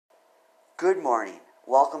Good morning.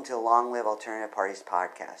 Welcome to the Long Live Alternative Parties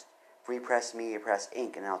podcast. Free Press Media Press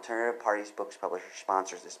Inc., an Alternative Parties books publisher,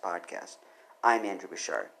 sponsors this podcast. I'm Andrew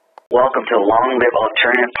Bouchard. Welcome to the Long Live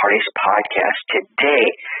Alternative Parties podcast. Today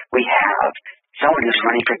we have someone who's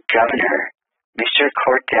running for governor. Mr.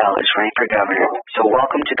 Cordell is running for governor. So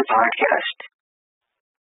welcome to the podcast.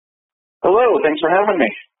 Hello, thanks for having me.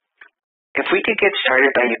 If we could get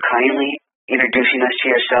started by you kindly introducing us to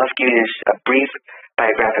yourself, giving us a brief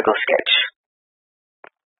biographical sketch.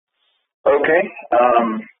 Okay,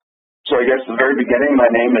 so I guess at the very beginning, my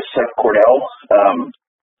name is Seth Cordell.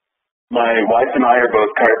 My wife and I are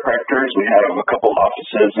both chiropractors. We have a couple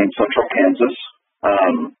offices in central Kansas.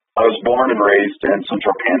 I was born and raised in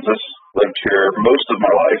central Kansas, lived here most of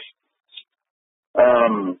my life.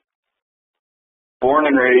 Born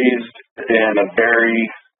and raised in a very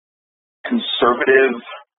conservative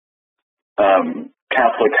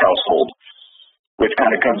Catholic household, which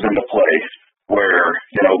kind of comes into play where,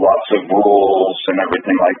 lots of rules and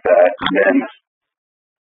everything like that. And then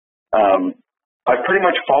I pretty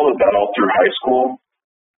much followed that all through high school.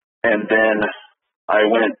 And then I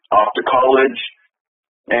went off to college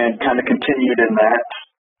and kind of continued in that.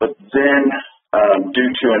 But then due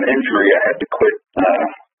to an injury, I had to quit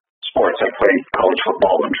sports. I played college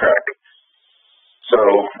football and track. So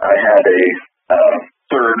I had a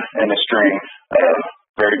third in a string of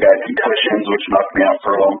very bad concussions, which knocked me out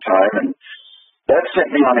for a long time. And that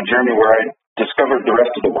sent me on a journey where I discovered the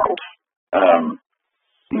rest of the world.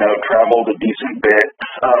 Traveled a decent bit,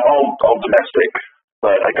 all domestic,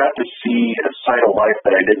 but I got to see a side of life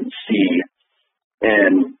that I didn't see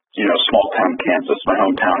in, small town Kansas. My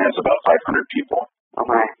hometown has about 500 people.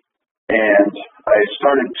 Okay. And I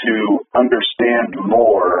started to understand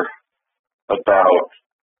more about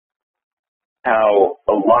how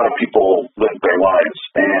a lot of people live their lives,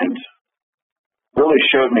 and really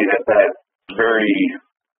showed me that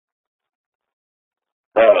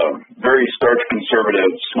very starch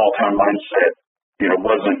conservative small town mindset,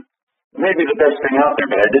 wasn't maybe the best thing out there,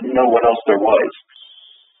 but I didn't know what else there was.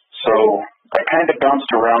 So I kind of bounced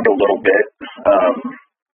around a little bit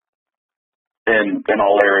in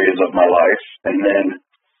all areas of my life, and then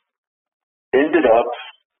ended up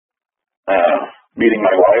meeting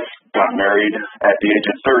my wife, got married at the age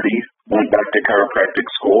of 30, went back to chiropractic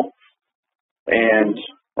school, and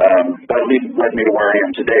that led me to where I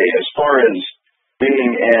am today. As far as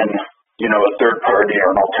being in, a third party or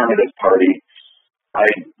an alternative party, I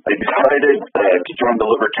decided to join the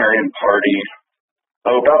Libertarian Party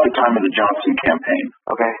about the time of the Johnson campaign.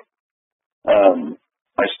 Okay.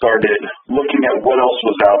 I started looking at what else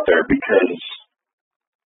was out there because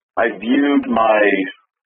I viewed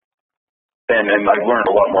and I've learned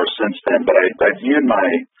a lot more since then, but I viewed my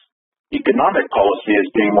economic policy as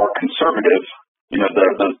being more conservative,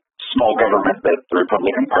 the small government that the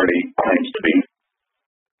Republican Party claims to be.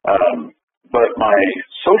 But my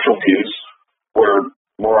social views were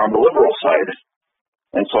more on the liberal side.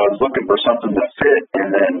 And so I was looking for something that fit. And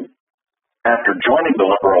then after joining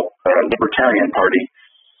the Libertarian Party,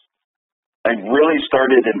 I really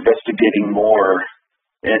started investigating more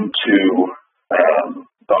into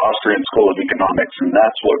the Austrian School of Economics, and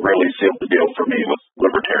that's what really sealed the deal for me with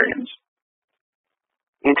libertarians.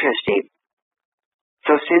 Interesting.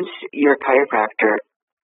 So since you're a chiropractor,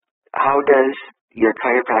 how does your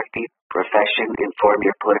chiropractic profession inform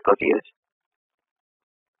your political views?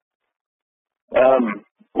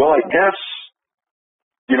 Well, I guess,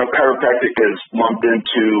 chiropractic is lumped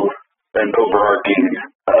into an overarching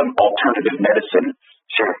alternative medicine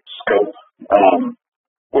scope,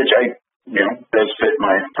 which does fit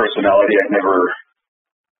my personality. I've never,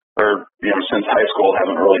 since high school,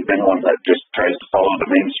 haven't really been one that just tries to follow the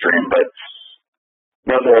mainstream. But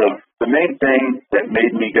the main thing that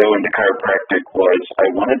made me go into chiropractic was I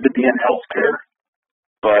wanted to be in healthcare,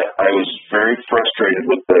 but I was very frustrated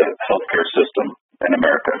with the healthcare system in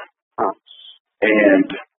America. And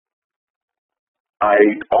I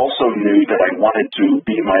also knew that I wanted to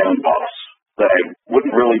be my own boss, that I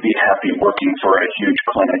wouldn't really be happy working for a huge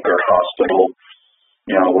clinic or hospital,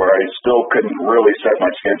 where I still couldn't really set my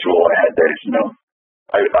schedule. I had to,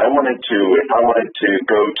 I wanted to, if I wanted to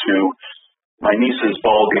go to my niece's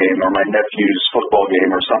ball game or my nephew's football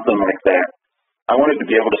game or something like that, I wanted to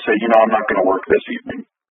be able to say, I'm not going to work this evening.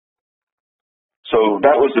 So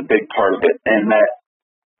that was a big part of it. And that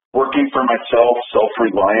working for myself,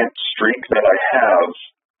 self-reliant streak that I have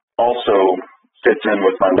also fits in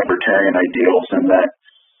with my libertarian ideals, and that,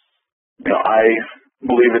 I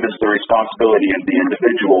believe it is the responsibility of the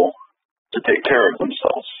individual to take care of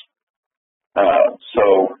themselves. So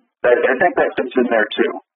I think that fits in there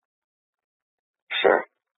too. Sure.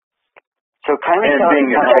 So kindly And tell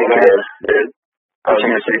being in healthcare, I was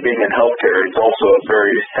going to say being in healthcare, it's also a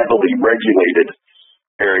very heavily regulated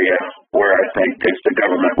area where I think if the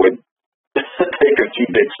government would take a few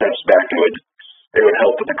big steps back, it would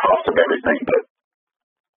help with the cost of everything. But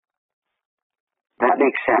that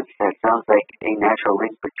makes sense. That sounds like a natural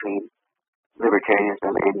link between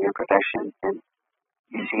libertarianism and your profession, and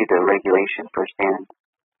you see the regulation firsthand.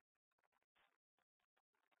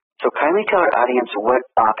 So kindly tell our audience what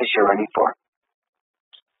office you're running for.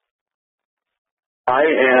 I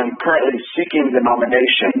am currently seeking the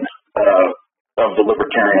nomination of the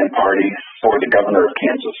Libertarian Party for the governor of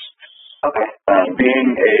Kansas. Okay. Being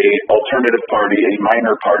a alternative party, a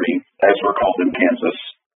minor party, as we're called in Kansas,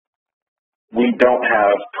 we don't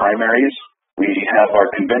have primaries. We have our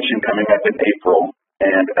convention coming up in April,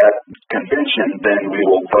 and at convention, then we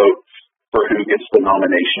will vote for who gets the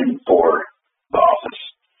nomination for the office.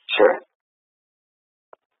 Sure.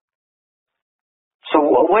 So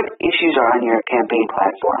what issues are on your campaign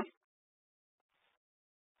platform?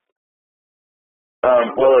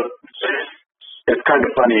 Well, it's kind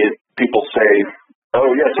of funny. People say,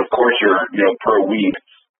 "Oh, yes, of course you're pro weed."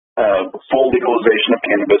 Full legalization of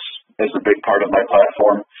cannabis is a big part of my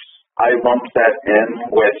platform. I lumped that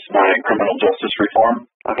in with my criminal justice reform.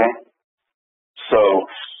 Okay. So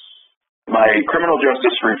my criminal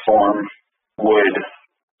justice reform would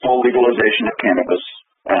full legalization of cannabis,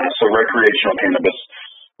 so recreational cannabis.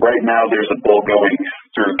 Right now, there's a bill going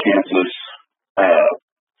through Kansas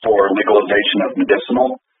for legalization of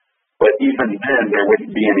medicinal, but even then, there wouldn't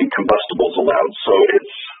be any combustibles allowed, so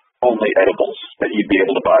it's only edibles that you'd be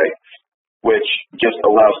able to buy, which just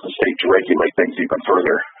allows the state to regulate things even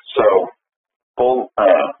further. So full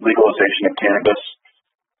legalization of cannabis,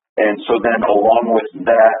 and so then along with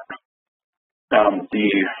that, the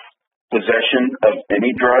possession of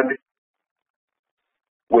any drug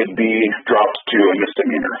would be dropped to a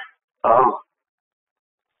misdemeanor. Oh.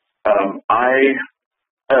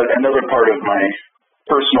 Another part of my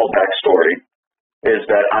personal backstory is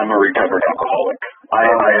that I'm a recovered alcoholic.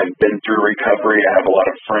 I have been through recovery. I have a lot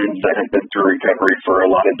of friends that have been through recovery for a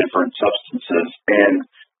lot of different substances, and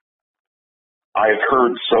I've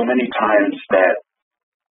heard so many times that,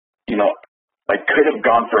 I could have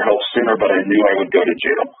gone for help sooner, but I knew I would go to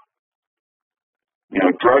jail.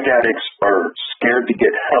 Drug addicts are scared to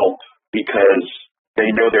get help because they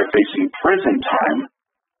know they're facing prison time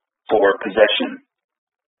for possession.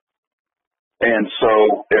 And so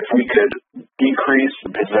if we could decrease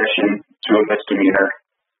the possession to a misdemeanor,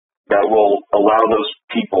 that will allow those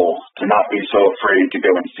people to not be so afraid to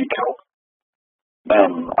go and seek help.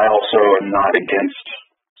 I also am not against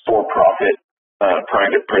for-profit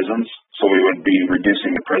private prisons, so we would be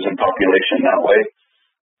reducing the prison population that way.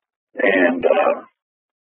 And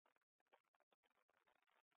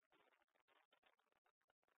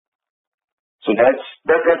so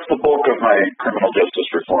that's the bulk of my criminal justice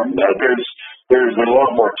reform. There's a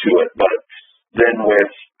lot more to it, but then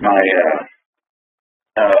with my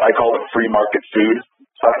I call it free market food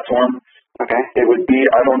platform. Okay. It would be,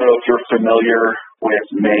 I don't know if you're familiar with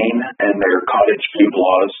Maine and their cottage food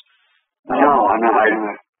laws. No, I'm not.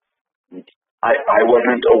 I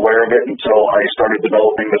wasn't aware of it until I started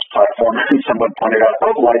developing this platform, and someone pointed out,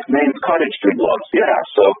 like Maine's cottage food laws. Yeah,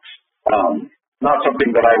 so not something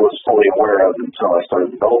that I was fully aware of until I started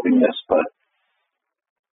developing this, but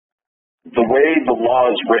the way the law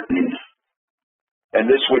is written, and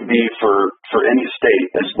this would be for any state,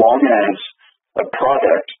 as long as a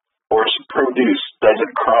product or produce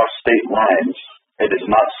doesn't cross state lines, it is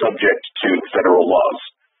not subject to federal laws.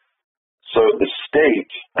 So at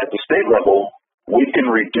the state level, we can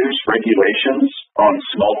reduce regulations on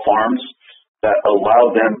small farms that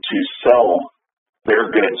allow them to sell their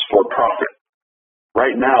goods for profit.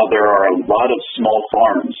 Right now, there are a lot of small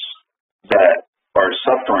farms that are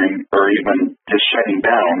suffering or even just shutting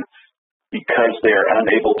down because they are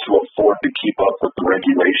unable to afford to keep up with the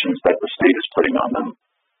regulations that the state is putting on them.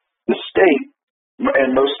 The state,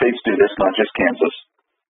 and most states do this, not just Kansas,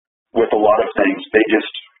 with a lot of things, they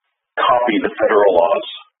just copy the federal laws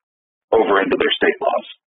over into their state laws.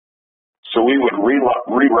 So we would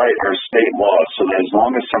rewrite our state laws so that as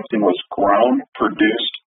long as something was grown,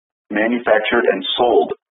 produced, manufactured, and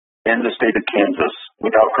sold in the state of Kansas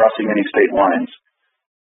without crossing any state lines,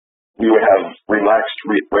 we would have relaxed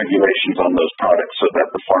regulations on those products so that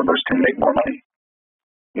the farmers can make more money.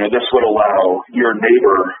 This would allow your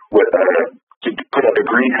neighbor to put up a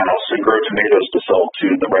greenhouse and grow tomatoes to sell to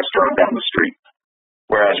the restaurant down the street.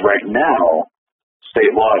 Whereas right now,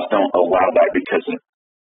 state laws don't allow that because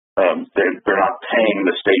they're not paying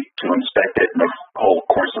the state to inspect it and a whole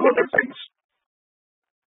course of other things.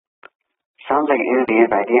 Sounds like an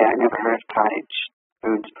innovative idea. I never heard of cottage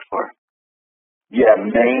foods before. Yeah,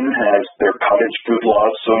 Maine has their cottage food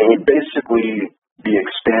laws, so it would basically be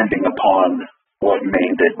expanding upon what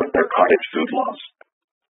Maine did with their cottage food laws.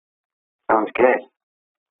 Sounds good.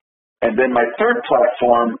 And then my third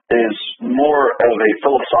platform is more of a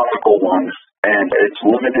philosophical one, and it's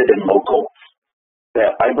limited and local.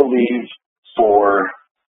 That I believe for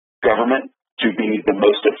government to be the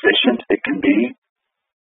most efficient it can be,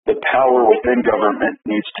 the power within government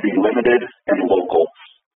needs to be limited and local.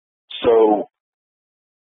 So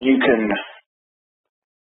you can,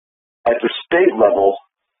 at the state level,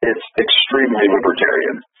 it's extremely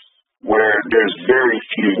libertarian, where there's very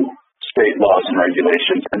few state laws and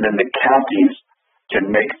regulations, and then the counties can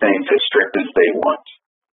make things as strict as they want.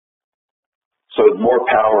 So more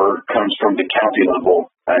power comes from the county level,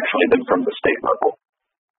 actually, than from the state level.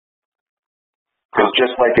 Because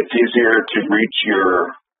just like it's easier to reach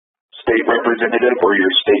your state representative or your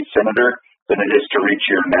state senator than it is to reach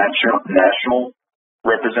your national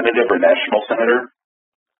representative or national senator,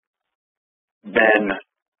 then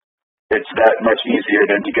it's that much easier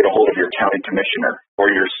than to get a hold of your county commissioner or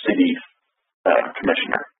your city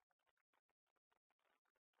commissioner.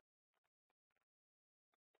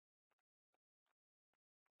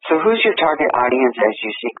 So who's your target audience as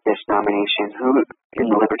you seek this nomination? Who in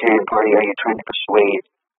the Libertarian Party are you trying to persuade?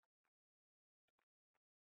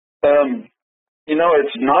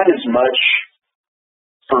 It's not as much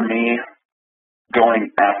for me going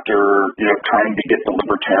after, trying to get the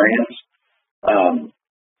libertarians.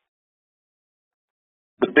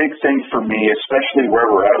 The big thing for me, especially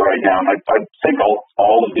where we're at right now, and I think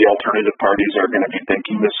all of the alternative parties are going to be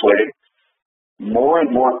thinking this way, more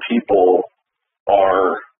and more people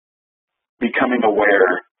are becoming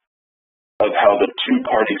aware of how the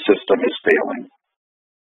two-party system is failing.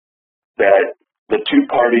 That the two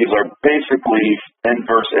parties are basically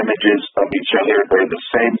inverse images of each other. They're the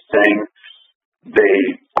same thing.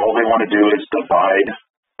 All they want to do is divide,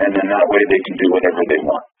 and then that way they can do whatever they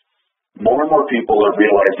want. More and more people are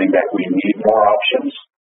realizing that we need more options.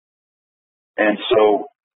 And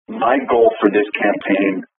so my goal for this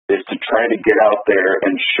campaign is to try to get out there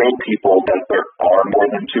and show people that there are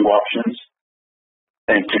more than two options,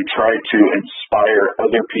 and to try to inspire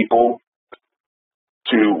other people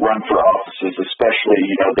to run for offices, especially,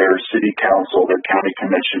 their city council, their county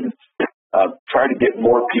commission. Try to get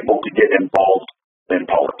more people to get involved in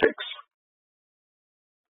politics.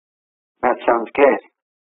 That sounds good.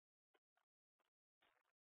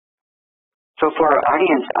 So for our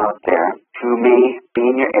audience out there who may be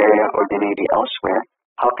in your area or they may be elsewhere,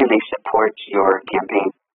 how can they support your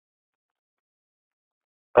campaign?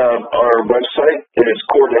 Our website is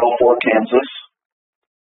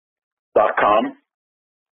Cordell4Kansas.com.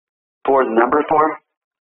 For the number 4?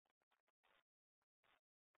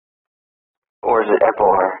 Or is it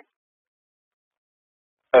FOR?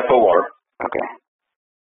 FOR. Okay.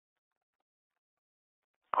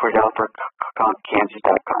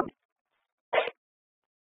 Cordell4Kansas.com.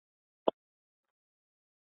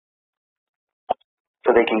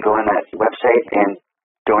 So they can go on that website and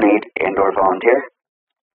donate and or volunteer?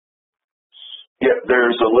 Yep,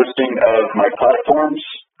 there's a listing of my platforms.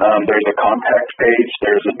 There's a contact page.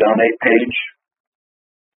 There's a donate page.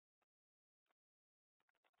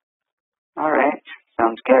 All right.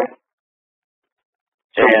 Sounds good.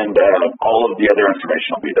 And all of the other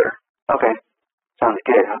information will be there. Okay. Sounds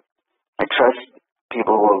good. I trust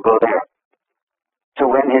people will go there. So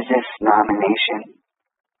when is this nomination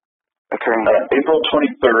occurring? April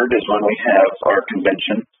 23rd is when we have our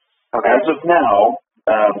convention. Okay. As of now,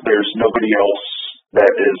 there's nobody else that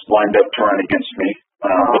is lined up to run against me. But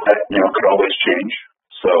that, could always change.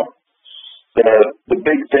 So the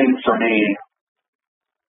big thing for me,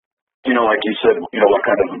 like you said, what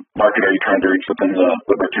kind of market are you trying to reach within the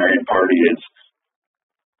Libertarian Party is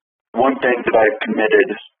one thing that I've committed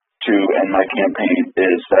to in my campaign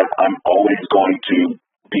is that I'm always going to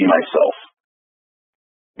be myself.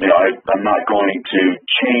 I'm not going to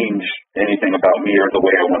change anything about me or the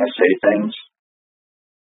way I want to say things.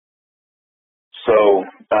 So,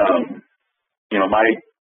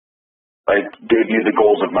 I gave you the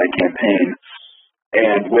goals of my campaign,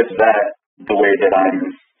 and with that, the way that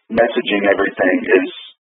I'm messaging everything is,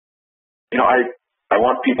 I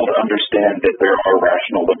want people to understand that there are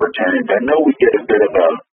rational libertarians. I know we get a bit of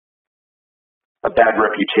a bad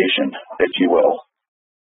reputation, if you will,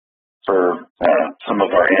 for some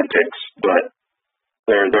of our antics, but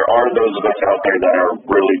there are those of us out there that are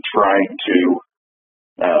really trying to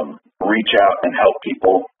reach out and help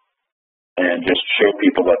people and just show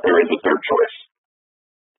people that there is a third choice.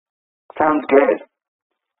 Sounds good.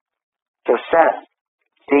 So Seth,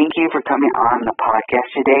 thank you for coming on the podcast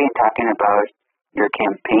today and talking about your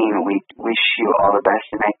campaign. We wish you all the best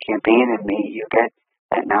in that campaign, and may you get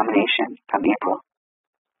that nomination come April.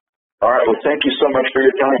 All right. Well, thank you so much for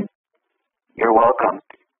your time. You're welcome.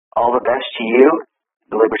 All the best to you,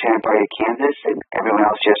 the Libertarian Party of Kansas, and everyone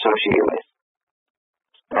else you're associated with.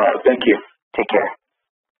 All right. Thank you. Take care.